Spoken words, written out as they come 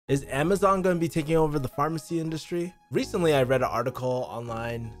Is Amazon going to be taking over the pharmacy industry? Recently, I read an article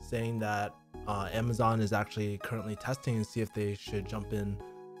online saying that Amazon is actually currently testing to see if they should jump in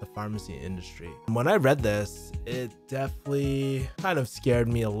the pharmacy industry. When I read this, it definitely kind of scared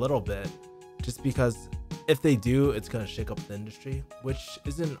me a little bit, just because if they do, it's going to shake up the industry, which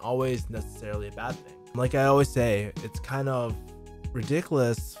isn't always necessarily a bad thing. Like I always say, it's kind of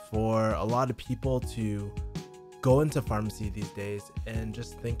ridiculous for a lot of people to go into pharmacy these days and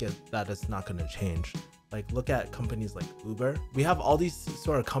just think that it's not going to change. Like, look at companies like Uber. We have all these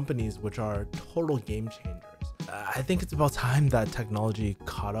sort of companies which are total game changers. I think it's about time that technology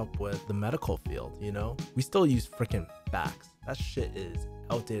caught up with the medical field, you know? We still use freaking fax. That shit is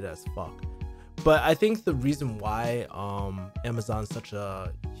outdated as fuck. But I think the reason why Amazon's such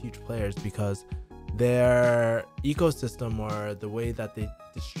a huge player is because their ecosystem, or the way that they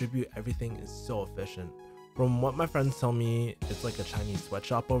distribute everything, is so efficient. From what my friends tell me, it's like a Chinese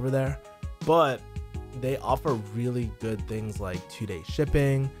sweatshop over there, but they offer really good things like 2-day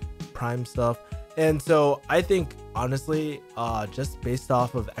shipping, Prime stuff. And so I think, honestly, just based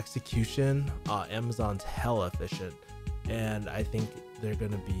off of execution, Amazon's hella efficient, and I think they're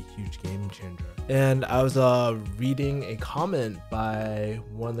gonna be a huge game changer. And I was reading a comment by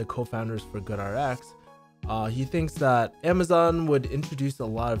one of the co-founders for GoodRx. He thinks that Amazon would introduce a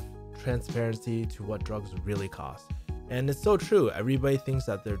lot of transparency to what drugs really cost. And it's so true. Everybody thinks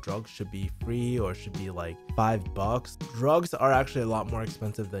that their drugs should be free or should be like $5. Drugs are actually a lot more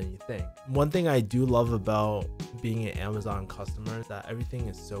expensive than you think. One thing I do love about being an Amazon customer is that everything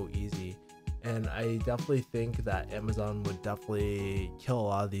is so easy. And I definitely think that Amazon would definitely kill a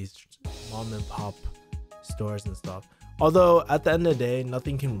lot of these mom and pop stores and stuff. Although at the end of the day,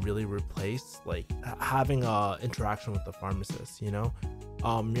 nothing can really replace like having a interaction with the pharmacist, you know?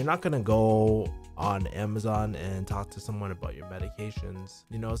 You're not gonna go on Amazon and talk to someone about your medications.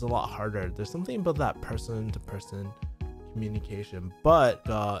 You know, it's a lot harder. There's something about that person-to-person communication, but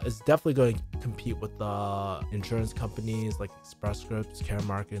it's definitely going to compete with the insurance companies like Express Scripts,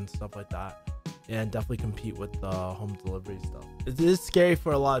 Caremark, and stuff like that, and definitely compete with the home delivery stuff. It is scary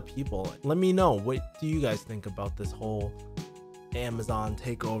for a lot of people. Let me know, what do you guys think about this whole Amazon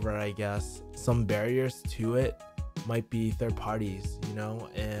takeover? I guess some barriers to it might be third parties, you know,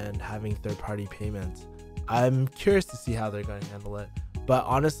 and having third-party payments. I'm curious to see how they're going to handle it, but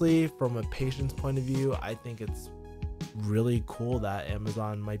honestly, from a patient's point of view, I think it's really cool that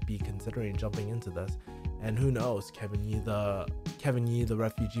Amazon might be considering jumping into this. And who knows, Kevin Yee the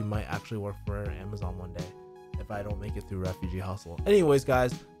refugee might actually work for Amazon one day if I don't make it through Refugee Hustle. Anyways,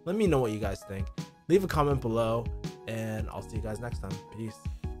 guys, let me know what you guys think. Leave a comment below, and I'll see you guys next time. Peace.